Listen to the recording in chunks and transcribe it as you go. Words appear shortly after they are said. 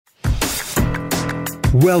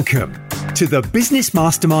Welcome to the Business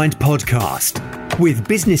Mastermind podcast with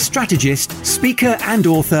business strategist, speaker and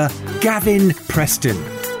author Gavin Preston.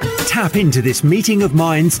 Tap into this meeting of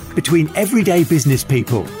minds between everyday business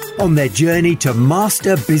people on their journey to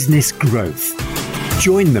master business growth.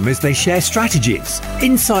 Join them as they share strategies,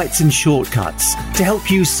 insights and shortcuts to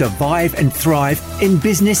help you survive and thrive in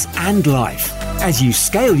business and life as you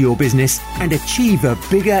scale your business and achieve a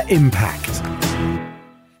bigger impact.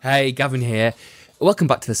 Hey, Gavin here. Welcome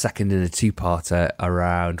back to the second in a two-parter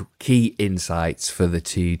around key insights for the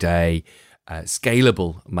two-day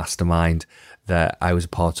scalable mastermind that I was a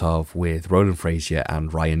part of with Roland Frazier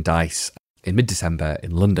and Ryan Dice in mid-December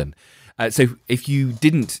in London. So if you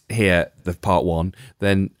didn't hear the part one,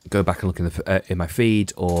 then go back and look in my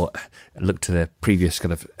feed or look to the previous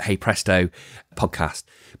kind of Hey Presto podcast.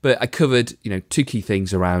 But I covered, two key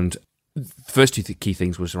things around. The first two key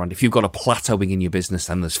things was around if you've got a plateauing in your business,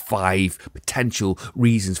 then there's 5 potential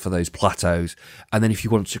reasons for those plateaus. And then if you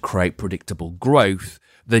want to create predictable growth,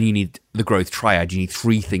 then you need the growth triad. You need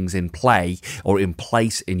 3 things in play or in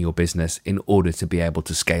place in your business in order to be able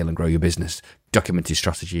to scale and grow your business. Documented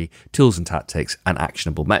strategy, tools and tactics, and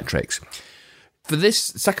actionable metrics. For this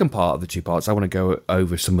second part of the 2 parts, I want to go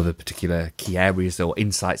over some of the particular key areas or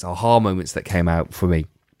insights, aha moments that came out for me.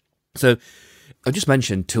 So I just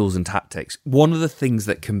mentioned tools and tactics. One of the things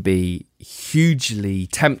that can be hugely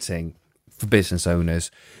tempting for business owners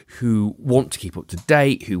who want to keep up to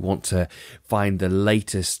date, who want to find the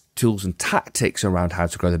latest tools and tactics around how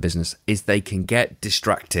to grow their business, is they can get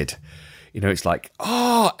distracted. It's like,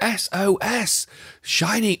 SOS,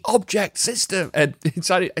 shiny object system,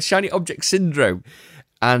 shiny object syndrome.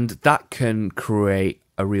 And that can create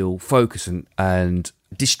a real focus and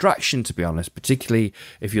distraction, to be honest, particularly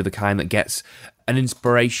if you're the kind that gets an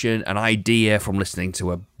inspiration, an idea from listening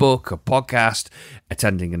to a book, a podcast,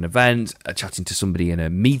 attending an event, chatting to somebody in a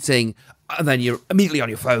meeting, and then you're immediately on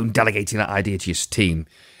your phone delegating that idea to your team.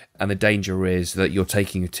 And the danger is that you're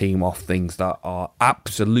taking your team off things that are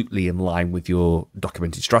absolutely in line with your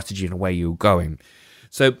documented strategy and where you're going.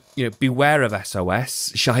 So, beware of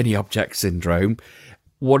SOS, shiny object syndrome.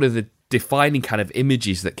 One of the defining kind of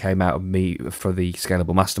images that came out of me for the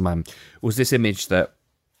Scalable Mastermind was this image that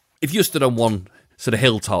if you're stood on one sort of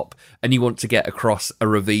hilltop and you want to get across a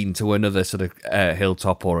ravine to another sort of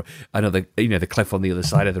hilltop or another, the cliff on the other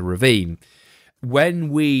side of the ravine, when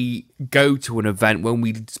we go to an event, when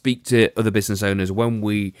we speak to other business owners, when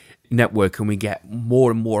we network and we get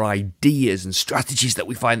more and more ideas and strategies that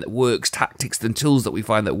we find that works, tactics and tools that we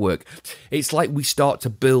find that work, it's like we start to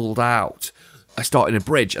build out. I start in a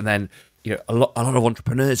bridge, and then a lot of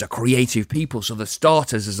entrepreneurs are creative people, so they're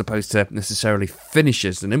starters as opposed to necessarily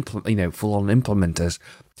finishers and full-on implementers.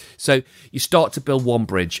 So you start to build one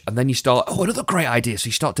bridge, and then you start, another great idea. So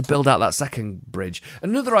you start to build out that second bridge,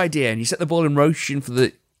 another idea, and you set the ball in motion for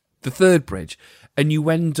the third bridge, and you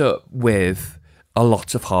end up with a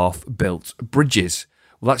lot of half-built bridges.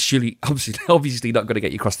 Well, that's surely obviously not going to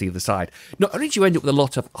get you across the other side. Not only do you end up with a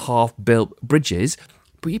lot of half-built bridges,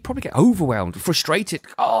 but you probably get overwhelmed, frustrated.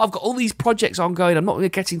 I've got all these projects ongoing. I'm not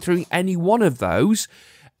getting through any one of those.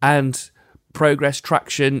 And progress,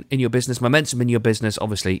 traction in your business, momentum in your business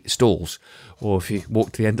obviously stalls. Or if you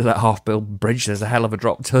walk to the end of that half-built bridge, there's a hell of a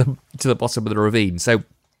drop to the bottom of the ravine. So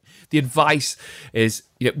the advice is,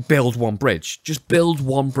 build one bridge. Just build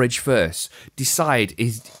one bridge first. Decide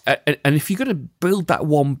and if you're going to build that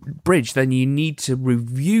one bridge, then you need to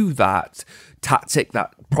review that tactic,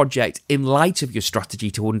 that project in light of your strategy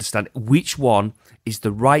to understand which one is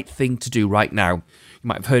the right thing to do right now. You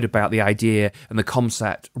might have heard about the idea and the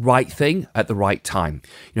concept right thing at the right time.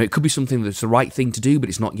 It could be something that's the right thing to do, but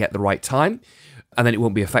it's not yet the right time. And then it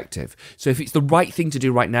won't be effective. So if it's the right thing to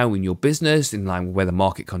do right now in your business, in line with where the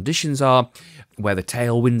market conditions are, where the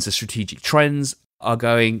tailwinds, the strategic trends are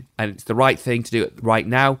going, and it's the right thing to do it right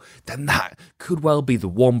now, then that could well be the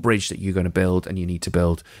one bridge that you're going to build, and you need to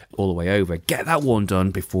build all the way over. Get that one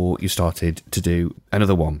done before you started to do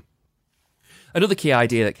another one. Another key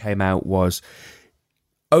idea that came out was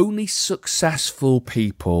only successful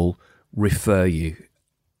people refer you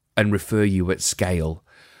and refer you at scale.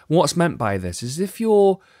 What's meant by this is if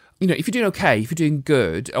you're doing okay, if you're doing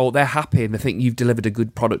good, or they're happy and they think you've delivered a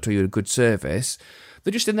good product or you're a good service,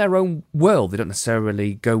 they're just in their own world. They don't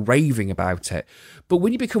necessarily go raving about it. But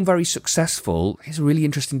when you become very successful, here's a really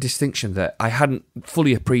interesting distinction that I hadn't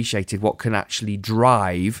fully appreciated what can actually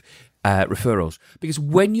drive referrals. Because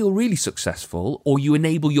when you're really successful, or you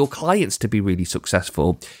enable your clients to be really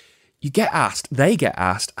successful, they get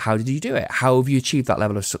asked, how did you do it? How have you achieved that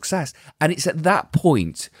level of success? And it's at that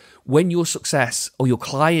point when your success or your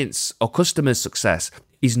clients' or customers' success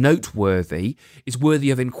is noteworthy, is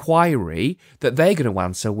worthy of inquiry, that they're going to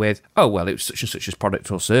answer with, oh, well, it was such and such a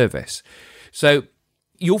product or service. So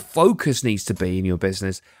your focus needs to be in your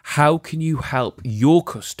business, how can you help your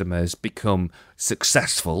customers become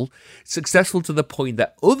successful to the point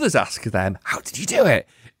that others ask them, how did you do it?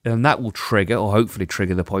 And that will trigger, or hopefully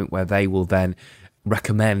trigger, the point where they will then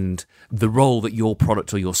recommend the role that your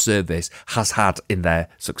product or your service has had in their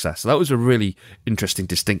success. So that was a really interesting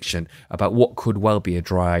distinction about what could well be a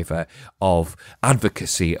driver of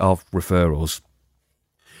advocacy of referrals.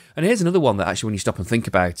 And here's another one that actually, when you stop and think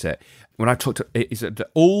about it, when I talked to, is that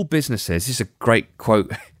all businesses, this is a great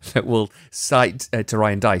quote that we'll cite to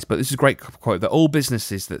Ryan Deiss, but this is a great quote, that all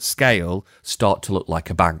businesses that scale start to look like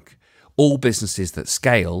a bank. All businesses that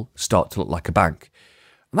scale start to look like a bank.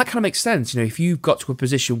 And that kind of makes sense. If you've got to a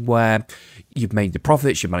position where you've made the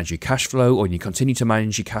profits, you manage your cash flow, or you continue to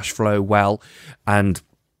manage your cash flow well, and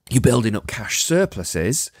you're building up cash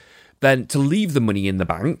surpluses, then to leave the money in the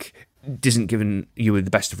bank isn't giving you the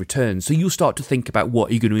best of returns. So you'll start to think about what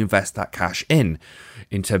you're going to invest that cash in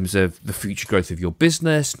terms of the future growth of your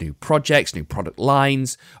business, new projects, new product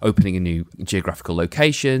lines, opening in new geographical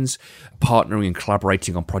locations, partnering and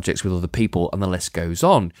collaborating on projects with other people, and the list goes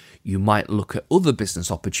on. You might look at other business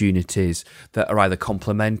opportunities that are either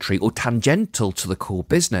complementary or tangential to the core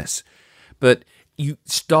business. But you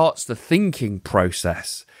starts the thinking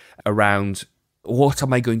process around, what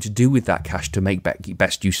am I going to do with that cash to make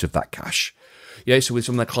best use of that cash? So with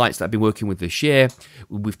some of the clients that I've been working with this year,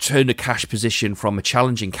 we've turned a cash position from a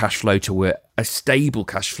challenging cash flow to a stable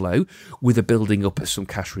cash flow with a building up of some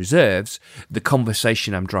cash reserves. The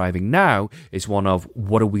conversation I'm driving now is one of,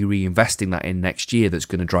 what are we reinvesting that in next year that's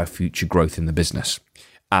going to drive future growth in the business?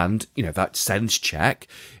 And, that sense check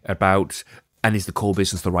about, and is the core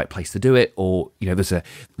business the right place to do it? Or, there's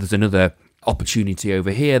another opportunity over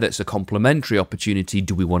here that's a complementary opportunity.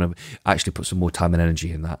 Do we want to actually put some more time and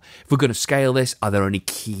energy in that? If we're going to scale this, are there any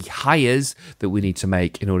key hires that we need to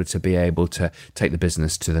make in order to be able to take the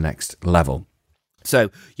business to the next level? So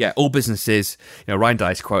yeah, all businesses, Ryan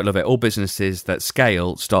Deiss quote, I love it, all businesses that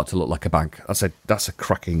scale start to look like a bank. That's a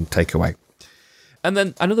cracking takeaway. And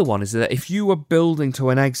then another one is that if you are building to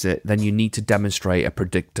an exit, then you need to demonstrate a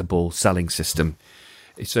predictable selling system.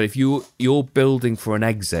 So if you're building for an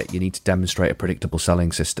exit, you need to demonstrate a predictable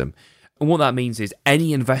selling system. And what that means is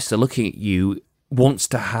any investor looking at you wants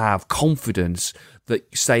to have confidence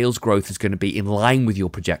that sales growth is going to be in line with your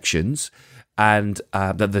projections, and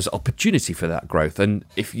that there's opportunity for that growth. And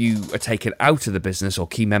if you are taken out of the business, or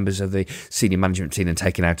key members of the senior management team are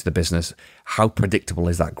taken out of the business, how predictable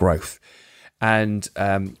is that growth? And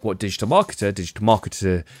what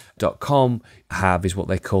digitalmarketer.com have is what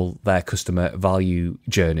they call their customer value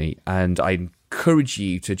journey. And I encourage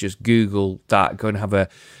you to just Google that, go to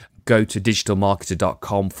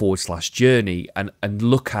digitalmarketer.com/journey and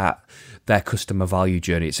look at their customer value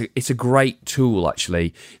journey. It's a great tool,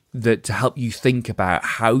 actually, that to help you think about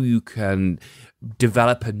how you can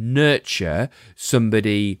develop and nurture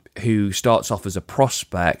somebody who starts off as a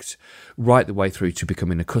prospect right the way through to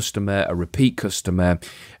becoming a customer, a repeat customer,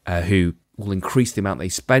 who will increase the amount they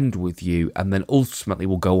spend with you, and then ultimately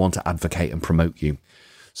will go on to advocate and promote you.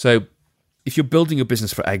 So if you're building your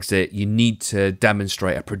business for exit, you need to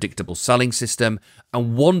demonstrate a predictable selling system.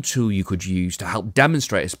 And one tool you could use to help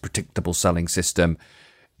demonstrate a predictable selling system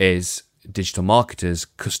is Digital Marketer's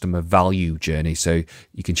customer value journey. So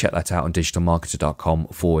you can check that out on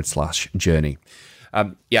digitalmarketer.com/journey.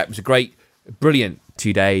 It was a great, brilliant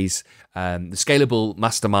 2 days. The Scalable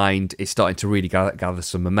Mastermind is starting to really gather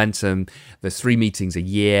some momentum. There's 3 meetings a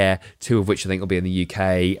year, 2 of which I think will be in the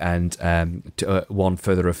UK, and one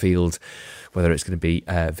further afield, whether it's going to be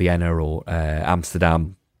Vienna or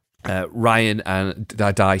Amsterdam. Ryan and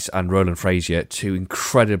Deiss and Roland Frazier, 2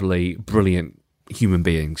 incredibly brilliant human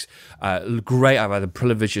beings. Great. I've had the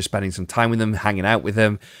privilege of spending some time with them, hanging out with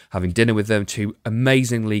them, having dinner with them. 2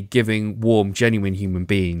 amazingly giving, warm, genuine human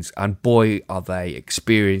beings. And boy, are they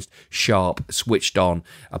experienced, sharp, switched on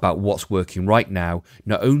about what's working right now,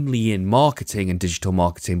 not only in marketing and digital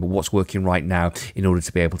marketing, but what's working right now in order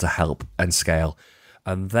to be able to help and scale.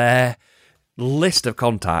 And their list of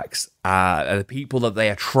contacts, the people that they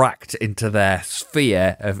attract into their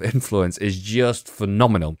sphere of influence, is just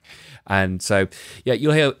phenomenal. And so, yeah,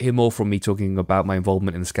 you'll hear more from me talking about my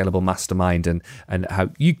involvement in the Scalable Mastermind and how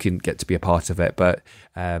you can get to be a part of it. But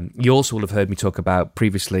you also will have heard me talk about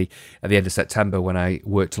previously at the end of September when I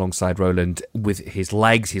worked alongside Roland with his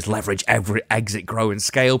Leverage Every Exit, Grow and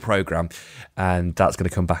Scale program. And that's going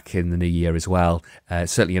to come back in the new year as well,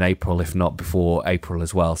 certainly in April, if not before April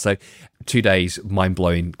as well. So 2 days,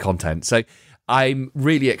 mind-blowing content. So I'm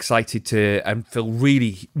really excited to and feel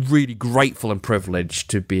really, really grateful and privileged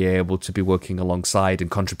to be able to be working alongside and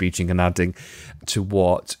contributing and adding to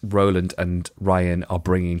what Roland and Ryan are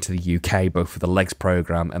bringing to the UK, both for the LEGS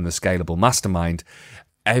program and the Scalable Mastermind.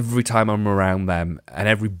 Every time I'm around them, and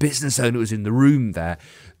every business owner who's in the room there,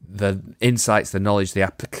 the insights, the knowledge, the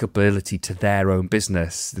applicability to their own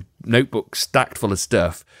business, the notebook stacked full of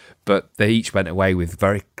stuff, but they each went away with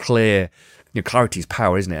very clear, clarity is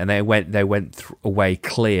power, isn't it? And they went away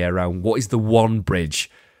clear around what is the one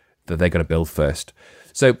bridge that they're going to build first.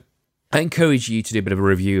 So I encourage you to do a bit of a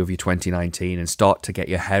review of your 2019 and start to get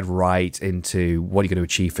your head right into what you're going to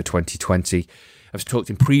achieve for 2020. I've talked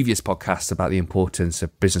in previous podcasts about the importance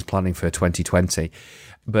of business planning for 2020.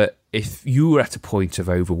 But if you were at a point of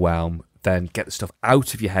overwhelm, then get the stuff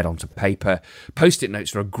out of your head onto paper. Post-it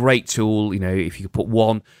notes are a great tool. If you put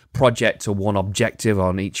one project or one objective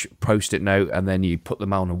on each Post-it note, and then you put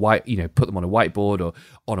them on a whiteboard or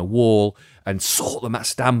on a wall, and sort them out,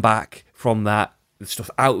 stand back from that, the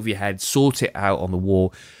stuff out of your head, sort it out on the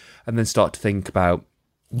wall, and then start to think about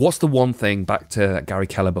what's the one thing, back to that Gary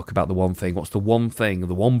Keller book about the one thing, what's the one thing,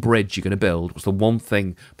 the one bridge you're going to build, what's the one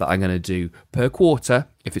thing that I'm going to do per quarter,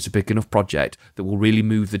 if it's a big enough project, that will really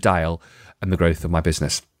move the dial and the growth of my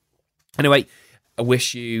business. Anyway, I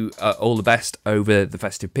wish you all the best over the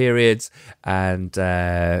festive periods, and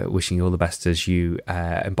wishing you all the best as you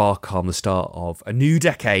embark on the start of a new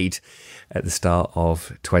decade at the start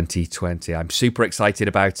of 2020. I'm super excited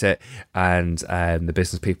about it, and the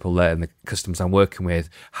business people and the customers I'm working with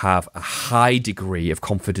have a high degree of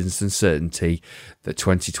confidence and certainty that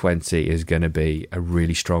 2020 is going to be a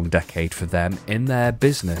really strong decade for them in their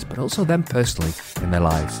business, but also them personally in their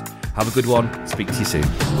lives. Have a good one. Speak to you soon.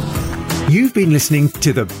 You've been listening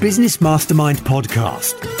to the Business Mastermind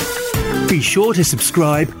podcast. Be sure to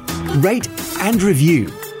subscribe, rate and review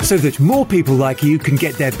so that more people like you can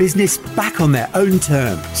get their business back on their own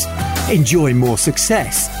terms, enjoy more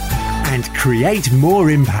success and create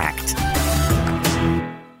more impact.